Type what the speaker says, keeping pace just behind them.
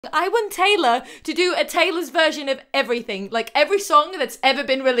I want Taylor to do a Taylor's version of everything. Like every song that's ever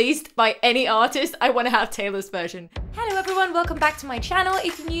been released by any artist, I want to have Taylor's version. Hello everyone, welcome back to my channel.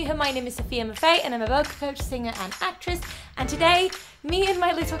 If you're new here, my name is Sophia Maffei and I'm a vocal coach, singer and actress. And today, me and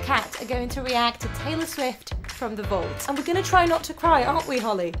my little cat are going to react to Taylor Swift from The Vault. And we're going to try not to cry, aren't we,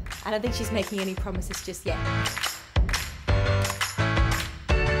 Holly? I don't think she's making any promises just yet.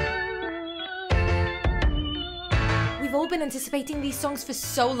 We've all been anticipating these songs for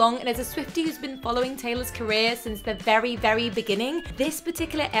so long, and as a Swiftie who's been following Taylor's career since the very beginning, this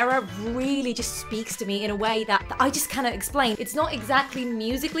particular era really just speaks to me in a way that I just cannot explain. It's not exactly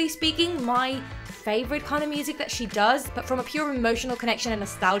musically speaking my favorite kind of music that she does, but from a pure emotional connection and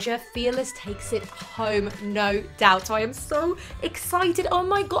nostalgia, Fearless takes it home, no doubt. So I am so excited. Oh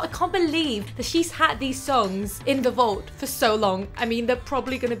my god, I can't believe that she's had these songs in The Vault for so long. I mean, they're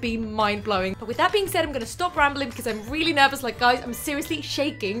probably gonna be mind-blowing. But with that being said, I'm gonna stop rambling because I'm really nervous. Like, guys, I'm seriously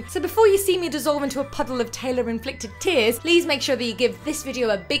shaking. So before you see me dissolve into a puddle of Taylor-inflicted tears, please make sure that you give this video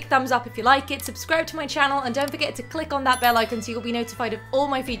a big thumbs up if you like it, subscribe to my channel, and don't forget to click on that bell icon so you'll be notified of all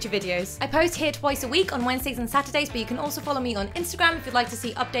my future videos. I post here twice a week on Wednesdays and Saturdays, but you can also follow me on Instagram if you'd like to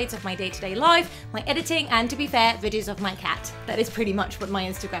see updates of my day-to-day life, my editing, and to be fair, videos of my cat. That is pretty much what my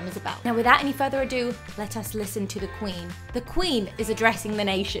Instagram is about. Now, without any further ado, let us listen to the Queen. The Queen is addressing the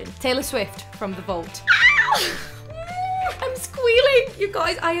nation. Taylor Swift from The Vault. I'm squealing! You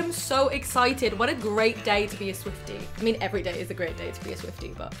guys, I am so excited. What a great day to be a Swiftie. I mean, every day is a great day to be a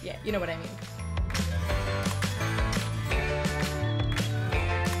Swiftie, but yeah, you know what I mean.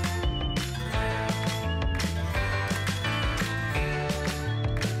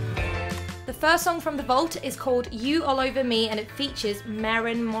 The first song from The Vault is called You All Over Me, and it features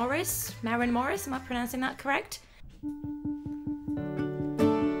Maren Morris. Maren Morris, am I pronouncing that correct?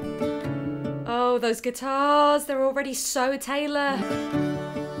 Oh, those guitars, they're already so Taylor.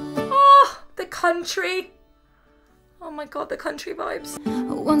 Oh, the country. Oh my god, the country vibes.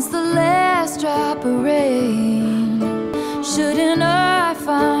 Once the last drop of rain, shouldn't I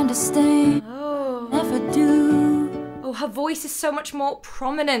find a stain? Oh. Never do. Oh, her voice is so much more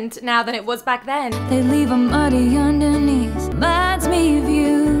prominent now than it was back then. They leave a muddy underneath, reminds me of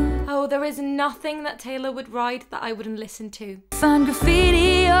you. Oh, there is nothing that Taylor would write that I wouldn't listen to. Find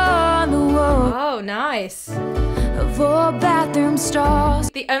graffiti on the wall. Oh, nice. Of all bathroom stalls.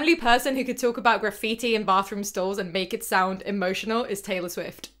 The only person who could talk about graffiti in bathroom stalls and make it sound emotional is Taylor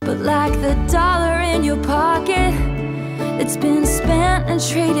Swift. But like the dollar in your pocket, it's been spent and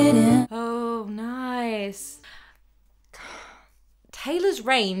traded in. Oh, nice. Taylor's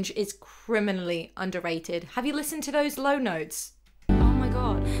range is criminally underrated. Have you listened to those low notes? Oh my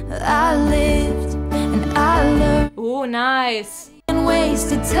god. I lived and I learned. Oh, nice. And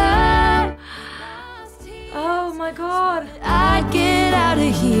wasted time. Oh my god. I'd get out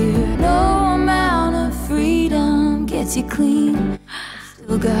of here. No amount of freedom gets you clean.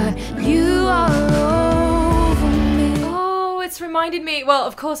 Still got you all over me. Oh, it's reminded me, well,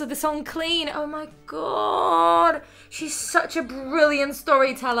 of course, of the song Clean. Oh my god. She's such a brilliant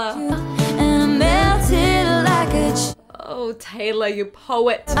storyteller. And I melted like a Oh, Taylor, you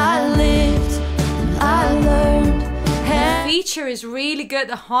poet. I lived, I learned. The feature is really good.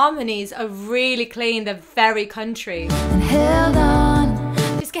 The harmonies are really clean. They're very country. And held on.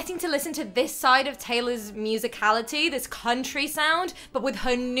 Just getting to listen to this side of Taylor's musicality, this country sound, but with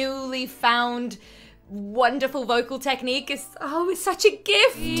her newly found wonderful vocal technique is, oh, it's such a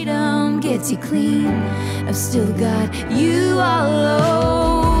gift. Freedom gets you clean. I've still got you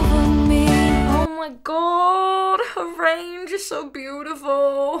all over me. Oh my god, her range is so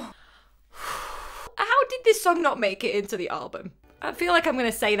beautiful. How did this song not make it into the album? I feel like I'm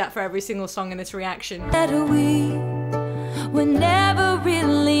gonna say that for every single song in this reaction. That we were never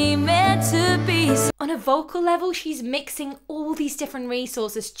really meant to be. On a vocal level, she's mixing all these different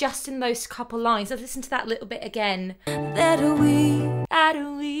resources just in those couple lines. Let's listen to that little bit again. That we.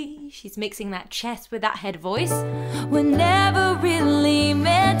 She's mixing that chest with that head voice. We're never really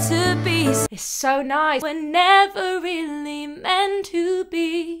meant to be. It's so nice. We're never really meant to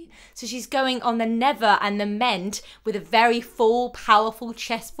be. So she's going on the never and the meant with a very full, powerful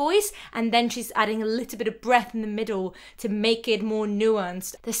chest voice, and then she's adding a little bit of breath in the middle to make it more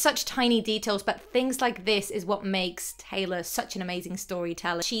nuanced. There's such tiny details, but things like this is what makes Taylor such an amazing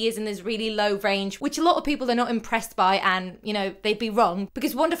storyteller. She is in this really low range, which a lot of people are not impressed by, and, you know, they'd be wrong,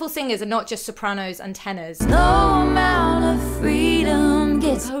 because wonderful singers are not just sopranos and tenors. No amount of freedom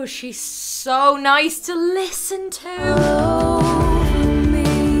gets. Oh, she's so nice to listen to. Over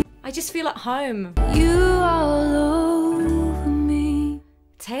me. I just feel at home. You all over me.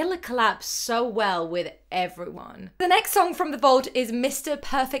 Taylor collabs so well with everyone. The next song from the vault is Mr.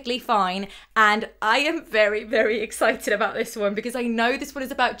 Perfectly Fine, and I am very, very excited about this one because I know this one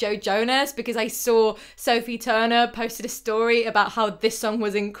is about Joe Jonas, because I saw Sophie Turner posted a story about how this song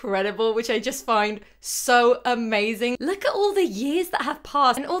was incredible, which I just find so amazing. Look at all the years that have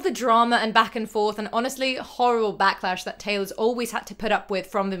passed and all the drama and back and forth and honestly horrible backlash that Taylor's always had to put up with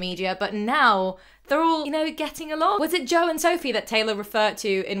from the media, but now they're all, you know, getting along. Was it Joe and Sophie that Taylor referred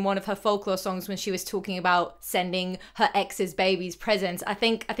to in one of her folklore songs when she was talking about sending her ex's babies presents? I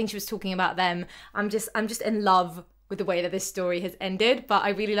think she was talking about them. I'm just in love with the way that this story has ended, but I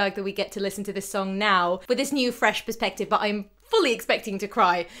really like that we get to listen to this song now with this new fresh perspective, but I'm fully expecting to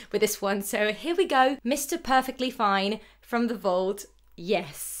cry with this one. So here we go. Mr. Perfectly Fine from the vault.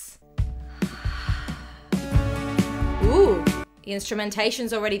 Yes. Ooh, the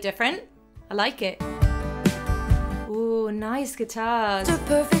instrumentation's already different. I like it. Ooh, nice guitars. Mr.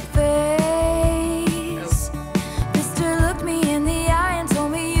 Perfect face. Mr. looked me in the eye and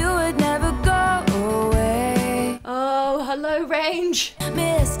told me you would never go away. Oh, hello, range.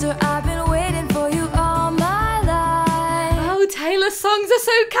 Mr. I've been waiting for you all my life. Oh, Taylor's songs are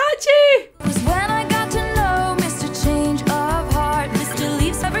so catchy. Was when I got to know Mr. Change of Heart. Mr.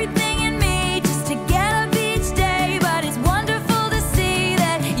 leaves everything in me just to get up each day, but it's wonderful to see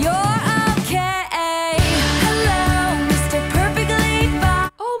that you're okay. Hello, Mr. Perfectly Fine.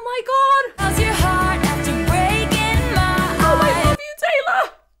 Oh my God. How's your heart after breaking my Oh, I heart? love you, Taylor.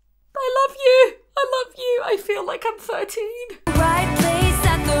 I love you. I love you. I feel like I'm 13. Right place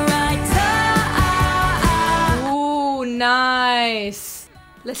at the right time. Ooh, nice.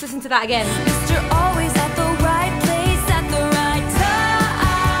 Let's listen to that again. Mr. Always at the right place at the right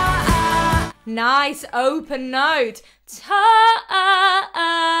time. Nice open note.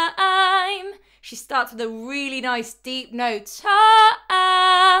 Time. She starts with a really nice deep note.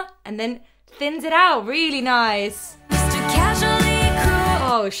 Time. And then thins it out. Really nice. Mr. Casually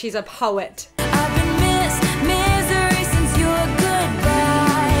cruel. Oh, she's a poet. I've been misery since your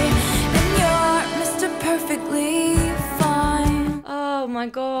goodbye. And you're Mr. Perfectly Fine. Oh my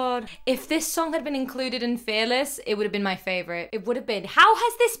God. If this song had been included in Fearless, it would have been my favorite. It would have been. How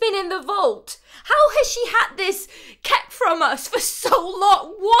has this been in the vault? How has she had this kept from us for so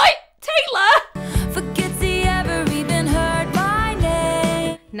long? What? Taylor? Forgets he ever even heard my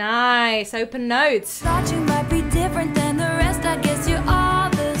name. Nice. Open notes. Thought you might be different than the rest. I guess you're all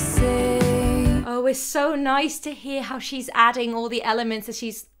the same. Oh, it's so nice to hear how she's adding all the elements that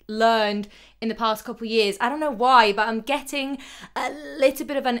she's learned in the past couple years. I don't know why, but I'm getting a little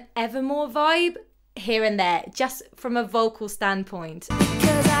bit of an Evermore vibe here and there, just from a vocal standpoint.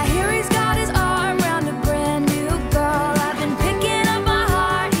 Cause I hear he's got his arm around a brand new girl. I've been picking up my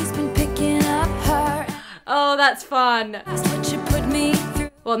heart, he's been picking up her. Oh, that's fun. That's what you put me through.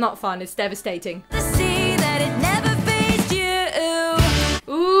 Well, not fun, it's devastating. To see that it never fazed you.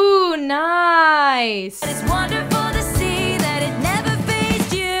 Ooh, nice. But it's wonderful to see that it never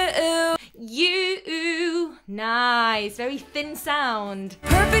fazed you. You, nice. Very thin sound.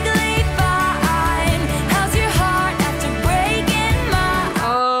 Perfectly fine. How's your heart after breaking my heart?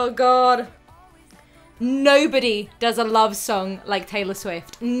 Oh, God. Nobody does a love song like Taylor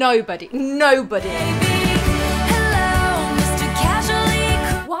Swift. Nobody. Nobody. Hello, Mr. Casually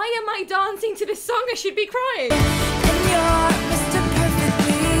cruel. Why am I dancing to this song? I should be crying. And you're Mr.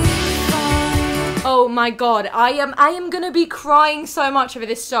 Perfectly Fine. Oh my God, I am gonna be crying so much over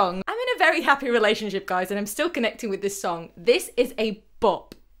this song. I'm in a very happy relationship, guys, and I'm still connecting with this song. This is a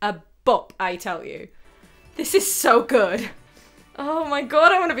bop, I tell you. This is so good. Oh my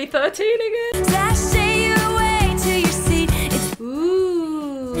God, I want to be 13 again. Sashay you away to your seat. It's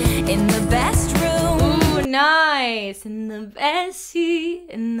Ooh, in the best room. ooh, nice. In the best seat,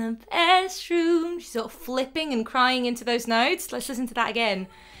 in the best room. She's sort of flipping and crying into those notes. Let's listen to that again.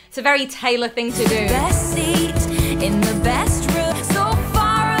 It's a very Taylor thing to do. Best seat in the best room. So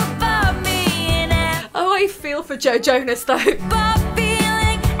far above me and Oh, I feel for Joe Jonas though. but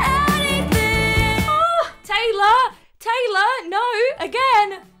feeling anything. Oh, Taylor, no,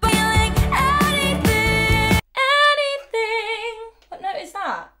 again. Feeling anything. Anything. What note is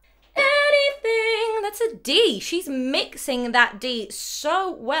that? Anything. That's a D. She's mixing that D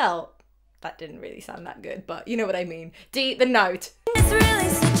so well. That didn't really sound that good, but you know what I mean. D, the note. It's really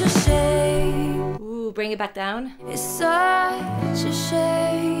such a shame. Ooh, bring it back down. It's such a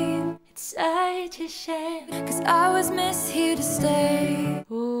shame. It's such a shame. Cause I was miss here to stay.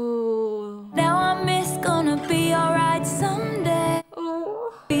 Ooh. Now I miss gonna be alright someday.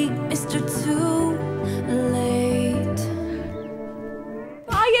 Ooh. Be Mr. Too Late.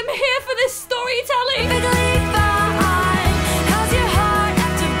 I am here for this storytelling. Perfectly fine. How's your heart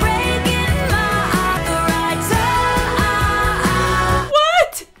after breaking my heart? The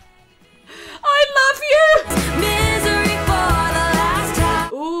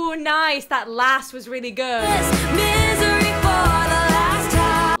that last was really good. Misery for the last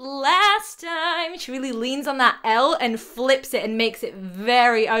time. Last time. She really leans on that L and flips it and makes it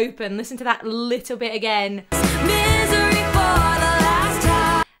very open. Listen to that little bit again. Misery for the last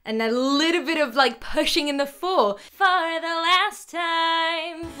time. And a little bit of like pushing in the 4. For the last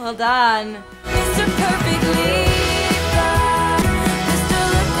time. Well done. Mr. Perfect Leaper, Mr.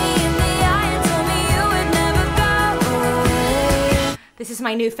 Look me in the eye and told me you would never go away. This is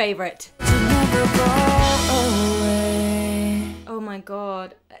my new favorite. To never go away. Oh my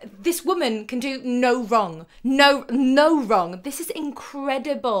god. This woman can do no wrong. No wrong. This is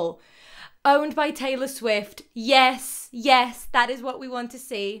incredible. Owned by Taylor Swift. Yes, that is what we want to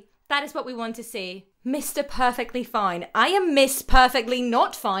see. That is what we want to see. Mr. Perfectly Fine. I am Miss Perfectly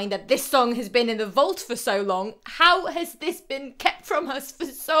Not Fine that this song has been in the vault for so long. How has this been kept from us for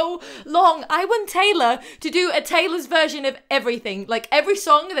so long? I want Taylor to do a Taylor's version of everything. Like every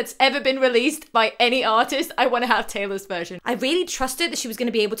song that's ever been released by any artist, I want to have Taylor's version. I really trusted that she was going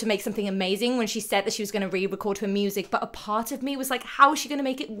to be able to make something amazing when she said that she was going to re-record her music, but a part of me was like, how is she going to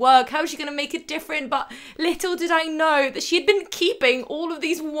make it work? How is she going to make it different? But little did I know that she had been keeping all of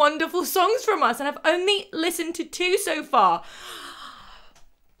these wonderful songs from us, and I've only listened to 2 so far.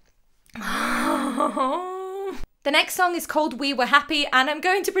 The next song is called We Were Happy, and I'm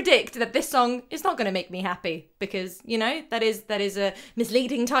going to predict that this song is not going to make me happy because, you know, that is a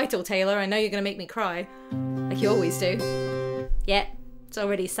misleading title, Taylor. I know you're going to make me cry, like you always do. Yeah, it's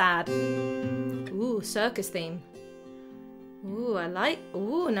already sad. Ooh, circus theme. Ooh,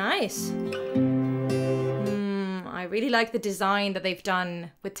 ooh, nice. I really like the design that they've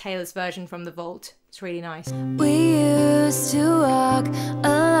done with Taylor's version from the vault. It's really nice. We used to walk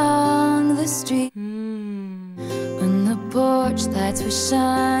along the street when the porch lights were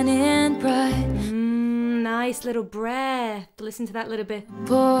shining bright. Nice little breath. Listen to that little bit.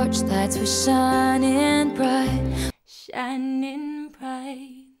 Porch lights were shining bright. Shining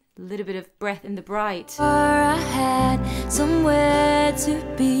bright. A little bit of breath in the bright. Or I had somewhere to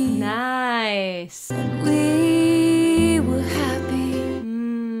be. Nice. And we were happy.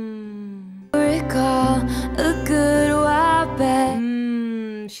 Recall a good while back.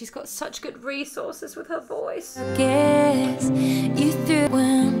 She's got such good resources with her voice. Guess you threw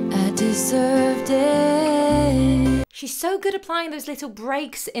when I deserved it. She's so good applying those little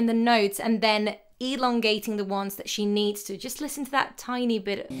breaks in the notes and then elongating the ones that she needs to. Just listen to that tiny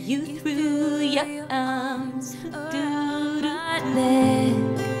bit. You threw your arms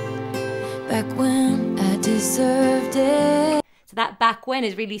back when I deserved it. So that back when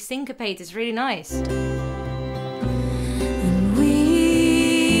is really syncopated. It's really nice. And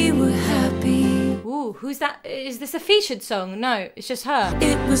we were happy. Ooh, who's that? Is this a featured song? No, it's just her.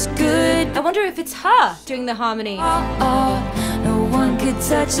 It was good. I wonder if it's her doing the harmony. No one could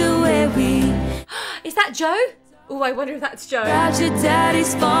touch the way we. Is that Joe? Oh, I wonder if that's Joe. At your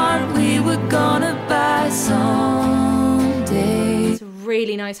daddy's farm, we were gonna buy someday. It's a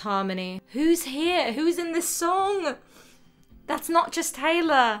really nice harmony. Who's here? Who's in this song? That's not just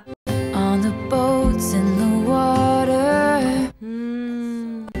Taylor. On the boats in the water.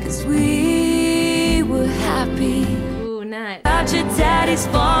 'Cause we were happy. Ooh, nice. At your daddy's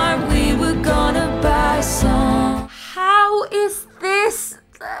farm, we were gonna buy some. How is this?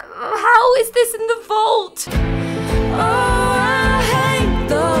 How is this in the vault? Oh, I hate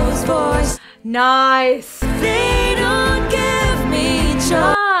those boys. Nice. They don't give me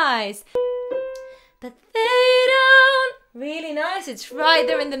joy. Nice. But they don't. Really nice. It's right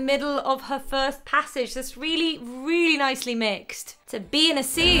there in the middle of her first passage. That's really, really nicely mixed. It's a B and a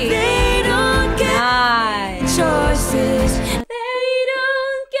C. They don't give Nice. me choices. They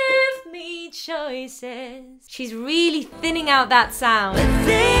don't give me choices. She's really thinning out that sound.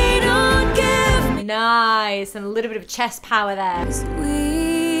 They don't give me. Nice. And a little bit of chest power there.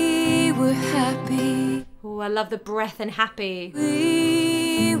 We were happy. Oh, I love the breath and happy.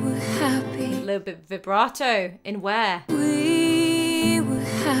 We were happy. A little bit vibrato in where? We were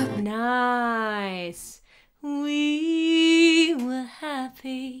happy. Nice. We were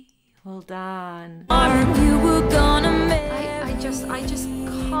happy. Well done. You were gonna marry I just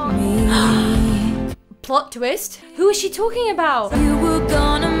can't. me. Plot twist. Who is she talking about? You were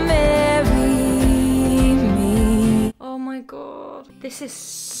gonna marry me. Oh my god. This is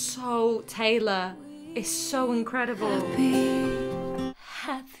so Taylor. It's so incredible.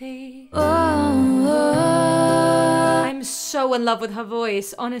 Happy. Oh, I'm so so in love with her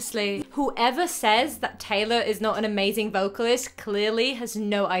voice, honestly. Whoever says that Taylor is not an amazing vocalist clearly has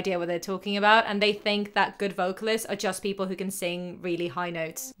no idea what they're talking about, and they think that good vocalists are just people who can sing really high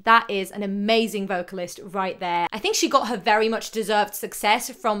notes. That is an amazing vocalist right there. I think she got her very much deserved success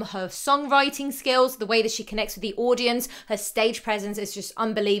from her songwriting skills, the way that she connects with the audience, her stage presence is just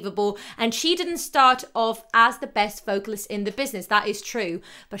unbelievable. And she didn't start off as the best vocalist in the business, that is true,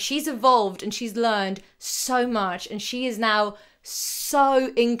 but she's evolved and she's learned so much, and she is now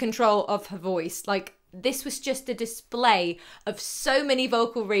so in control of her voice. Like, this was just a display of so many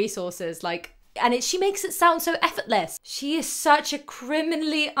vocal resources, like, and she makes it sound so effortless. She is such a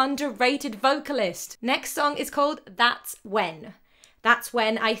criminally underrated vocalist. Next song is called That's When. That's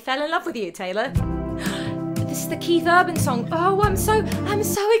When I Fell in Love with You, Taylor. This is the Keith Urban song. Oh, I'm so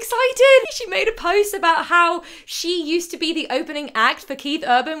excited. She made a post about how she used to be the opening act for Keith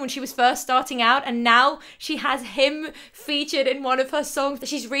Urban when she was first starting out, and now she has him featured in one of her songs that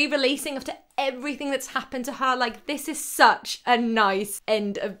she's re-releasing after everything that's happened to her. Like, this is such a nice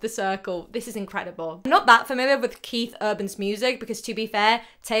end of the circle. This is incredible. I'm not that familiar with Keith Urban's music because, to be fair,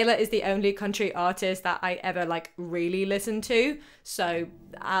 Taylor is the only country artist that I ever like really listen to, so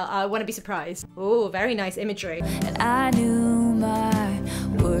I want to be surprised. Oh, very nice imagery. And I knew my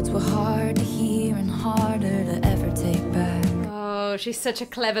words were hard to hear and harder to ever take back. Oh, she's such a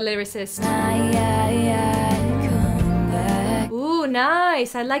clever lyricist. I come back. Ooh,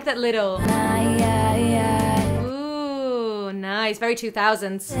 nice. I like that little. Ooh, nice. Very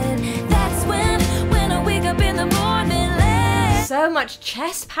 2000s. That's when I wake up in the morning late. So much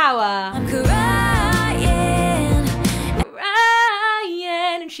chest power. I'm crying.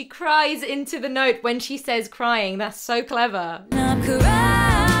 Crying. And she cries into the note when she says crying. That's so clever. I'm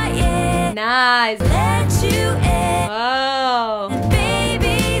crying. Nice. Let you in. Whoa. And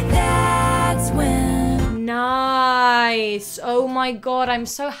baby, that's when. Nice. Oh my god, I'm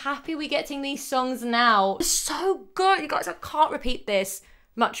so happy we're getting these songs now. So good. You guys, I can't repeat this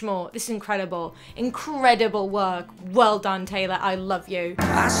much more. This is incredible. Incredible work. Well done, Taylor. I love you.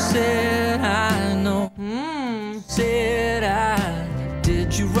 I said I know. Said I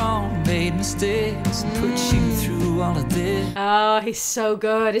did you wrong, made mistakes, and put you through all of this. Oh, he's so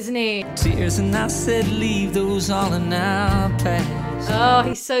good, isn't he? Tears, and I said leave those all in our past. Oh,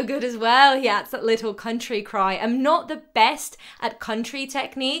 he's so good as well. He adds that little country cry. I'm not the best at country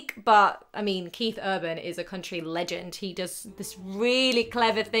technique, but I mean, Keith Urban is a country legend. He does this really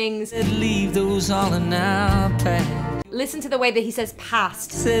clever things. Said leave those all in our past. Listen to the way that he says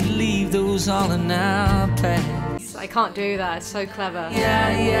past. Said leave those all in our past. I can't do that. It's so clever.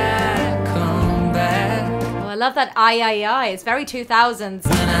 Yeah, come back. Oh, I love that I. It's very 2000s.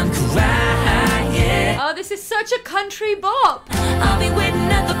 When I'm crying, Oh, this is such a country bop. I'll be waiting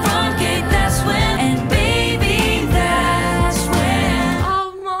at the front gate. That's when. And baby, that's when.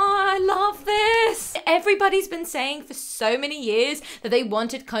 Oh my, I love this. Everybody's been saying for so many years that they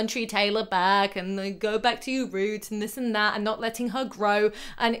wanted country Taylor back and they go back to your roots and this and that and not letting her grow.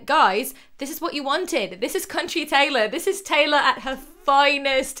 And guys, this is what you wanted. This is country Taylor. This is Taylor at her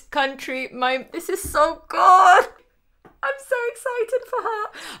finest country moment. This is so good. I'm so excited for her.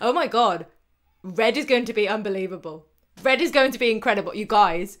 Oh my god. Red is going to be unbelievable. Red is going to be incredible. You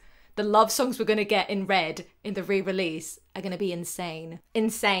guys, the love songs we're going to get in Red in the re-release are going to be insane.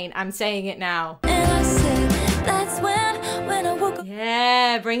 Insane. I'm saying it now. And I said, that's when I woke up.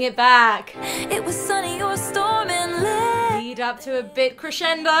 Yeah, bring it back. It was sunny or storming late. Lead up to a bit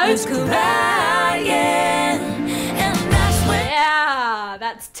crescendo. Was crying. And that's when Yeah,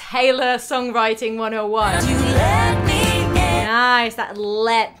 that's Taylor Songwriting 101. you let me in. Nice, that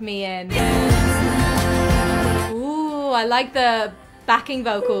let me in. Ooh, I like the backing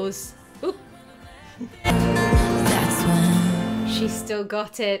vocals. Oop. That's when. She's still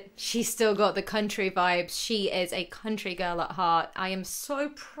got it. She's still got the country vibes. She is a country girl at heart. I am so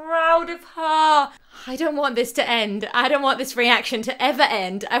proud of her. I don't want this to end. I don't want this reaction to ever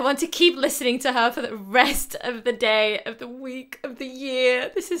end. I want to keep listening to her for the rest of the day, of the week, of the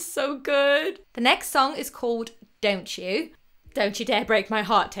year. This is so good. The next song is called Don't You. Don't you dare break my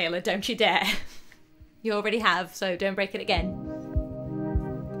heart, Taylor. Don't you dare. You already have, so don't break it again.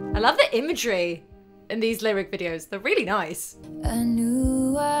 I love the imagery in these lyric videos. They're really nice. I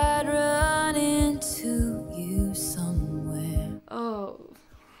knew I'd run into you somewhere. Oh,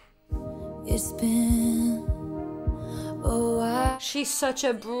 It's been a while she's such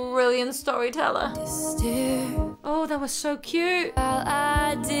a brilliant storyteller. to stare. Oh, that was so cute. While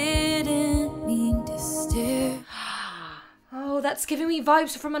I didn't mean to stare. Oh, that's giving me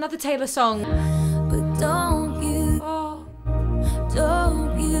vibes from another Taylor song. But don't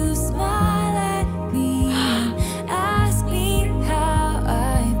you smile at me and ask me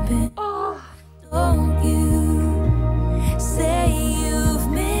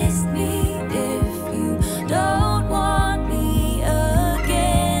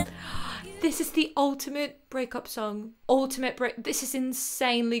ultimate breakup song. This is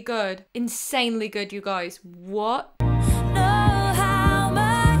insanely good. Insanely good, you guys. What? Know how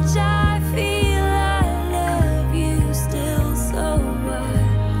much I feel I love you still, so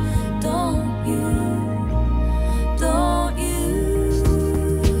why don't you?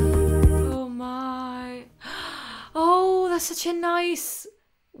 Oh my. Oh, that's such a nice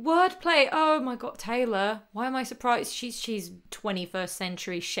wordplay. Oh my God, Taylor. Why am I surprised? She's 21st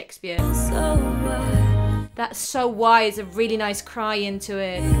century Shakespeare. So why? That's so why is a really nice cry into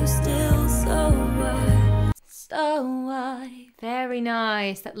it. You still, so why? So why? Very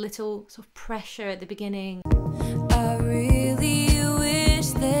nice. That little sort of pressure at the beginning. I really wish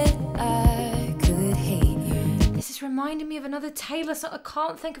that I could hate you. This is reminding me of another Taylor song. I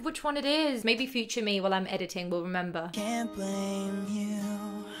can't think of which one it is. Maybe future me while I'm editing will remember. Can't blame you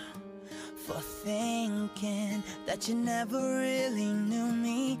for thinking that you never really knew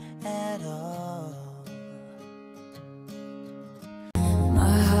me at all.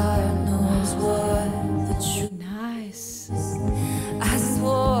 My heart knows what the truth. Nice. I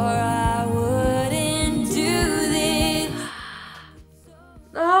swore I wouldn't do this.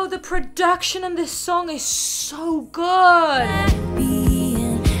 Oh, the production on this song is so good.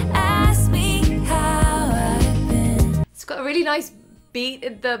 Ask me how I've been. It's got a really nice beat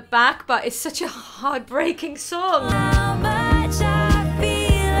at the back, but it's such a heartbreaking song. How much I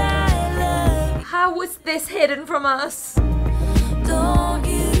feel I love How was this hidden from us? you. Don't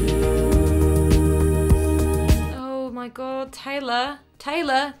you? Oh my God, Taylor.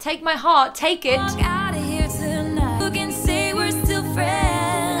 Taylor, take my heart, take it. Walk out of here tonight. Look and say we're still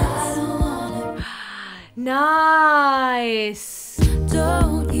friends. I don't wanna. Nice.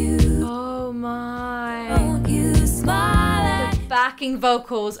 Don't you? Oh my. Don't you smile at Backing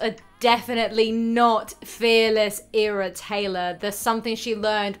vocals are definitely not Fearless era Taylor. There's something she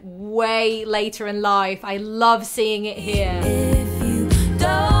learned way later in life. I love seeing it here. if you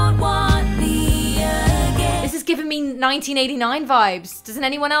don't want me again. This is giving me 1989 vibes. Doesn't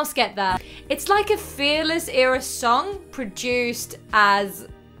anyone else get that? It's like a Fearless era song produced as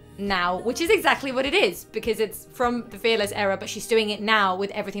now, which is exactly what it is because it's from the Fearless era, but she's doing it now with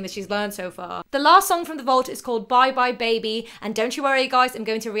everything that she's learned so far. The last song from the vault is called Bye Bye Baby, and don't you worry guys, I'm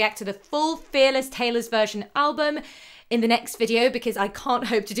going to react to the full Fearless Taylor's version album in the next video because I can't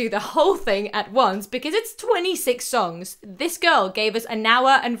hope to do the whole thing at once because it's 26 songs. This girl gave us an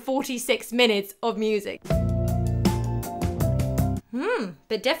hour and 46 minutes of music.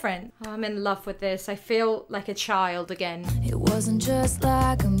 Bit different. Oh, I'm in love with this. I feel like a child again. It wasn't just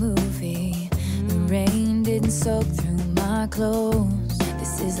like a movie. The rain didn't soak through my clothes.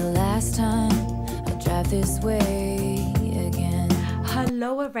 This is the last time I drive this way again. Her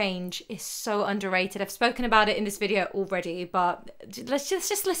lower range is so underrated. I've spoken about it in this video already, but let's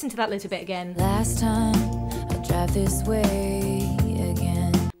just listen to that little bit again. Last time I drive this way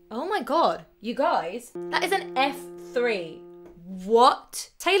again. Oh my God, you guys, that is an F3. What?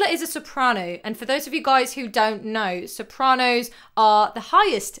 Taylor is a soprano, and for those of you guys who don't know, sopranos are the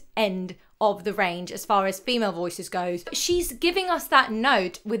highest end of the range as far as female voices goes. She's giving us that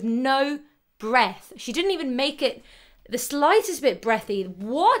note with no breath. She didn't even make it the slightest bit breathy.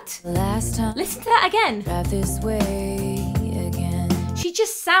 What? Last time Listen to that again. drive this way again. She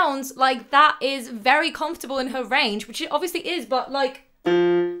just sounds like that is very comfortable in her range, which it obviously is, but like,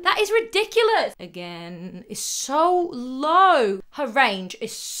 that is ridiculous. Again, it's so low. Her range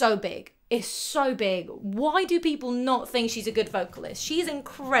is so big. It's so big. Why do people not think she's a good vocalist? She's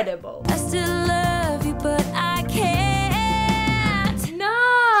incredible. I still love you, but I can't.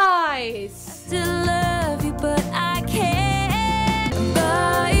 Nice. Still love you, but I can't.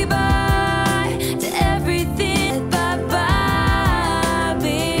 Bye bye to everything. Bye bye,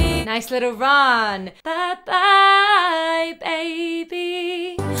 baby. Nice little run. Bye bye,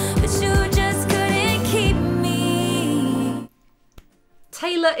 baby. But you just couldn't keep me.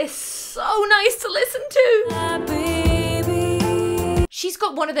 Taylor is so nice to listen to. Bye, baby. She's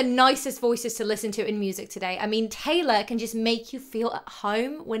got one of the nicest voices to listen to in music today. I mean, Taylor can just make you feel at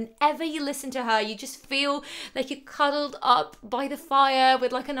home. Whenever you listen to her, you just feel like you're cuddled up by the fire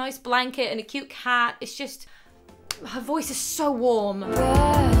with like a nice blanket and a cute cat. It's just, her voice is so warm.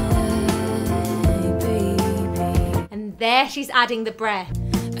 Bye, baby. And there she's adding the breath.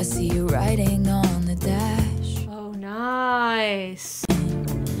 I see you writing on the dash. Oh, nice.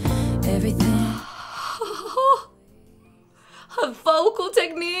 Everything. Her vocal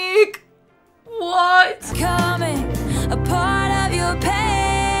technique. What? Coming a part of your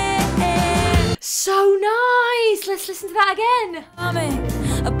pain. So nice. Let's listen to that again. Coming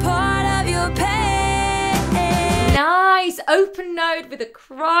a part of your pain. Nice open note with a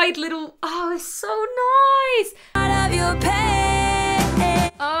cried little, oh, it's so nice. Out of your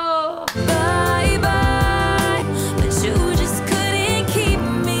pain. Oh. Bye bye, but you just couldn't keep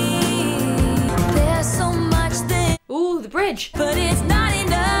me. There's so much that. Ooh, the bridge. But it's not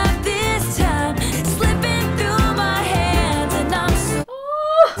enough this time. It's slipping through my hands and I'm so.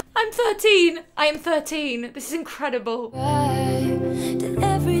 Oh, I'm 13. I am 13. This is incredible. I did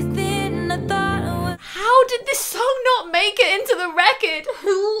everything I thought I was. How did this song not make it into the record?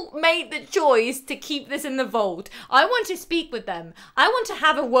 Who made the choice to keep this in the vault? I want to speak with them. I want to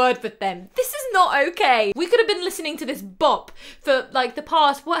have a word with them. This is not okay. We could have been listening to this bop for like the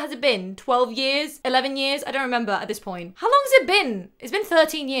past, what has it been? 12 years? 11 years? I don't remember at this point. How long has it been? It's been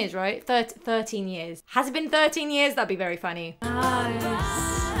 13 years, right? 13 years. Has it been 13 years? That'd be very funny.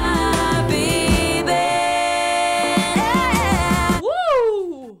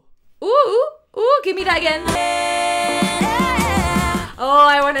 Woo! Ooh! Ooh, give me that again. Oh,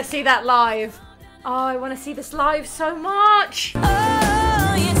 I want to see that live. Oh, I want to see this live so much.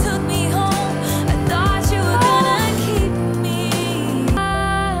 Oh, you took me home. I thought you were gonna keep me.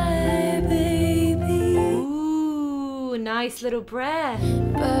 Bye, baby. Ooh, nice little breath.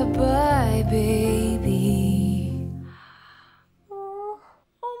 Bye-bye, baby. Oh,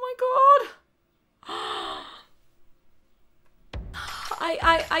 oh my God.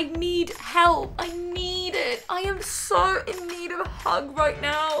 I need help. I need it. I am so in need of a hug right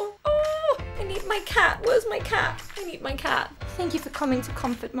now. Oh, I need my cat. Where's my cat? I need my cat. Thank you for coming to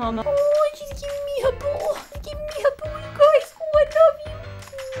comfort Mama. Oh, she's giving me her ball. Give me her ball, you guys. Oh, I love you.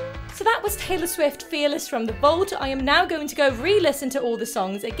 So that was Taylor Swift, Fearless from the vault. I am now going to go re-listen to all the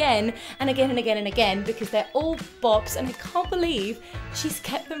songs again and again and again and again because they're all bops and I can't believe she's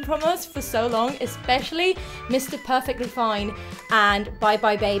kept them from us for so long, especially Mr. Perfectly Fine and Bye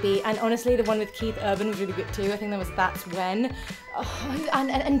Bye Baby. And honestly, the one with Keith Urban was really good too. I think that was That's When. Oh,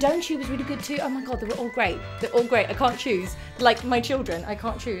 and Don't You was really good too. Oh my God, they were all great. They're all great. I can't choose. Like my children, I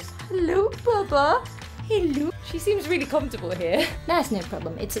can't choose. Hello, Bubba. Hello. She seems really comfortable here. That's no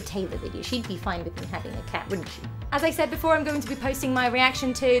problem. It's a Taylor video. She'd be fine with me having a cat, wouldn't she? As I said before, I'm going to be posting my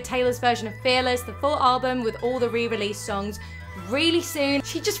reaction to Taylor's version of Fearless, the full album with all the re-released songs, really soon.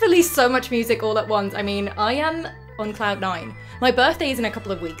 She just released so much music all at once. I mean, I am on cloud 9. My birthday is in a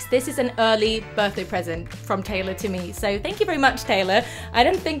couple of weeks. This is an early birthday present from Taylor to me. So thank you very much, Taylor. I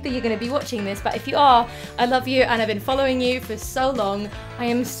don't think that you're going to be watching this, but if you are, I love you and I've been following you for so long. I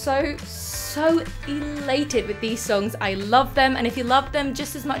am so elated with these songs. I love them, and if you love them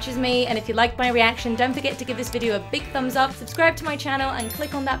just as much as me, and if you liked my reaction, don't forget to give this video a big thumbs up, subscribe to my channel, and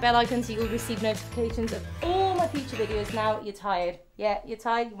click on that bell icon so you'll receive notifications of all my future videos. Now you're tired. Yeah, you're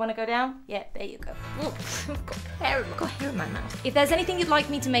tired? You want to go down? Yeah, there you go. Ooh, I've got hair in my mouth. If there's anything you'd like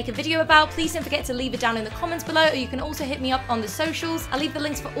me to make a video about, please don't forget to leave it down in the comments below, or you can also hit me up on the socials. I'll leave the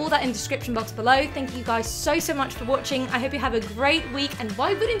links for all that in the description box below. Thank you guys so much for watching. I hope you have a great week, and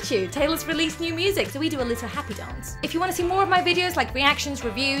why wouldn't you? Taylor's released new music, so we do a little happy dance. If you want to see more of my videos like reactions,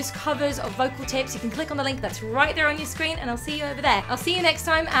 reviews, covers, or vocal tips, you can click on the link that's right there on your screen, and I'll see you over there. I'll see you next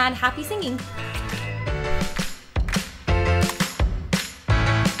time, and happy singing.